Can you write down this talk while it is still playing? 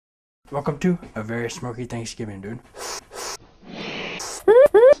Welcome to a very smoky Thanksgiving, dude.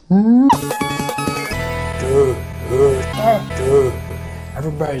 Dude.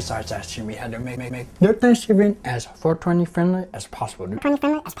 Everybody starts asking me how to make their Thanksgiving as 420 friendly as possible, dude.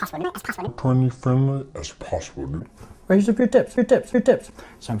 420 friendly as possible, dude. Well, here's a few tips.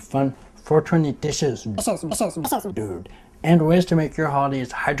 Some fun 420 dishes, dude. And ways to make your holiday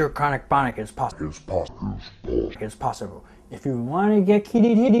as hydroponic as possible. If you want to get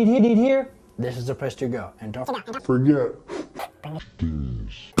heated here, this is the place to go. And don't forget.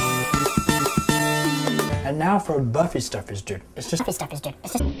 And now for Buffy stuffies, dude. It's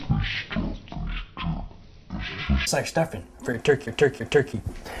like stuffing for your turkey.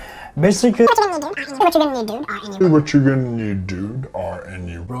 Basically, what you're gonna need, dude, are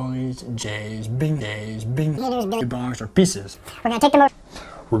any rollies, J's, Bing, bongs, or pieces.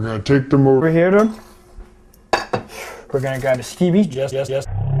 We're gonna take them over here, dude. We're gonna grab a skivvy, just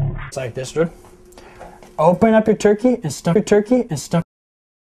like this, dude. Open up your turkey and stuff it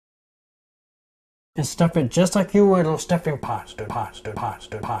just like you would little stuffing pots, dude.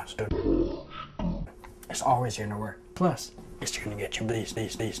 It's always gonna work. Plus, it's gonna get you these.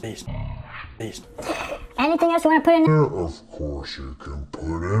 Anything else you want to put in there? Of course you can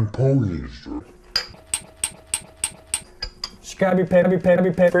put in ponies, dude. Just grab your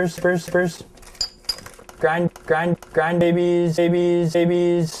papers. Grind babies. Even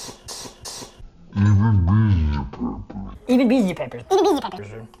beezy papers.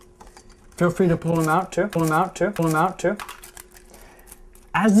 Feel free to pull them out too.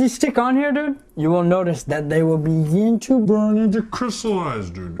 As these stick on here, dude, you will notice that they will begin to burn into crystallize,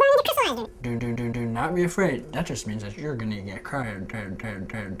 dude. Do not be afraid. That just means that you're gonna get cried.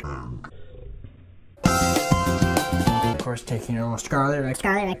 Of course, taking a little scarlet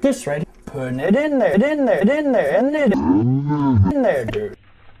like this, right? Putting it in there, dude.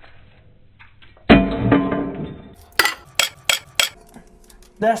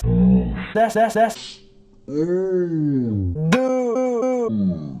 That's. Dude.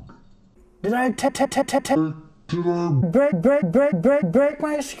 Did I break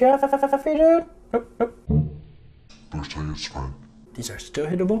my scuffy, dude? Nope. First time it's fine. These are still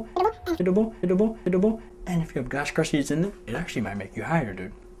hittable. And if you have glass crusties in them, it actually might make you higher,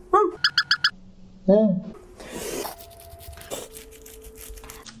 dude.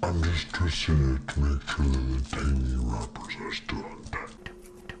 I'm just twisting it to make sure that the tiny wrappers are still intact.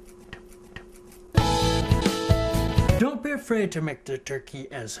 Don't be afraid to make the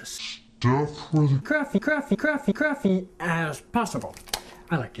turkey as crafty as possible.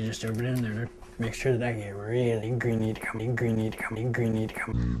 I like to just open it in there, dude. Make sure that I get really greeny to come.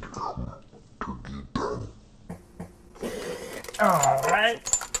 All right.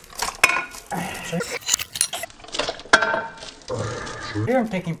 Here I'm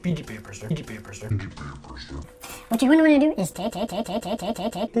taking PG papers, dude. What you want to do is take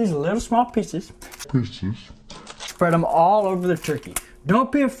these little small pieces. Spread them all over the turkey.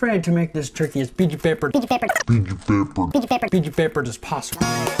 Don't be afraid to make this turkey as PG papered as possible.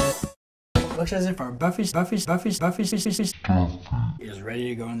 Looks as if our Buffy is ready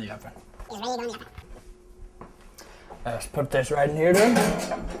to go in the oven. Let's put this right in here, dude.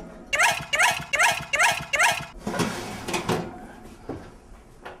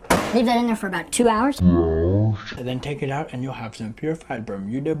 Leave that in there for about 2 hours. And then take it out and you'll have some purified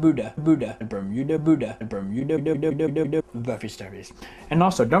Bermuda Buddha Buffy stuffies. And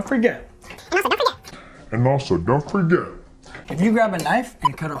also don't forget, if you grab a knife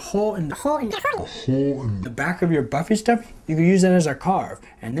and cut a hole in the back of your Buffy stuffy, you can use that as a carve,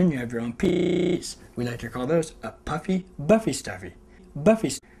 and then you have your own piece. We like to call those a puffy Buffy stuffy.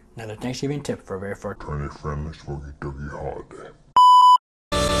 Another Thanksgiving tip for a very 420 friendly smoky-tokey holiday.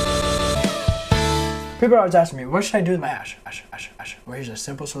 People are always asking me, what should I do with my ash? Well, here's a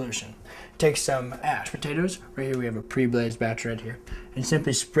simple solution. Take some ash potatoes. Right here we have a pre-blazed batch right here. And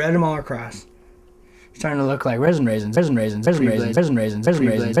simply spread them all across. It's starting to look like resin raisins.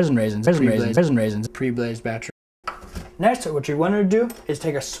 Pre-blazed batch. Next, what you want to do is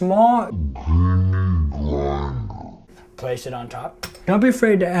take a small place it on top. Don't be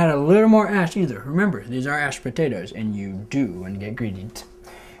afraid to add a little more ash either. Remember, these are ash potatoes and you do want to get greedy.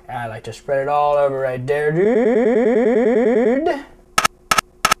 I like to spread it all over right there, dude.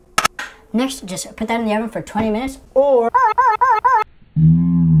 Next, just put that in the oven for 20 minutes. Or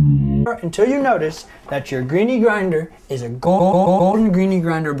until you notice that your greeny grinder is a golden greeny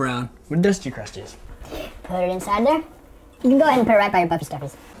grinder brown with dusty crusties. Put it inside there. You can go ahead and put it right by your Buffy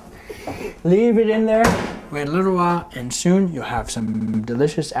stuffies. Leave it in there, wait a little while, and soon you'll have some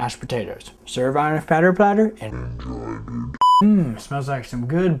delicious ash potatoes. Serve on a fatter platter and enjoy, dude. Smells like some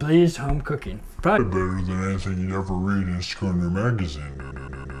good Bleed's home cooking. Probably Better than anything you'd ever read in a Schooner magazine.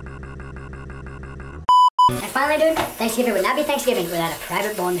 And finally, dude, Thanksgiving would not be Thanksgiving without a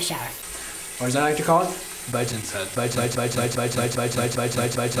private bowl in the shower. or as I like to call it, bites inside. Bites.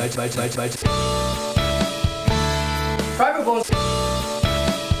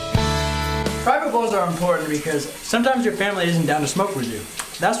 Private bowls are important because sometimes your family isn't down to smoke with you.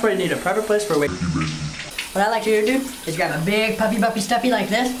 That's why you need a private place for waiting. What I like to do, dude, is grab a big puffy stuffy like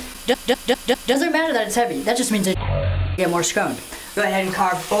this. Doesn't matter that it's heavy. That just means it get more scone. Go ahead and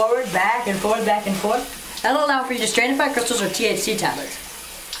carve forward, back and forth, back and forth. That'll allow for you to strainify crystals or THC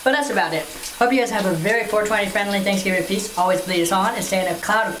tablets. But that's about it. Hope you guys have a very 420 friendly Thanksgiving feast. Always bleed us on and stay in a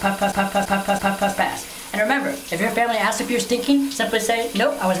cloud of puff pass. And remember, if your family asks if you're stinking, simply say,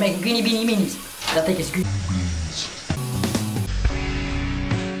 nope, I was making greeny beanie meanies. They'll think it's green.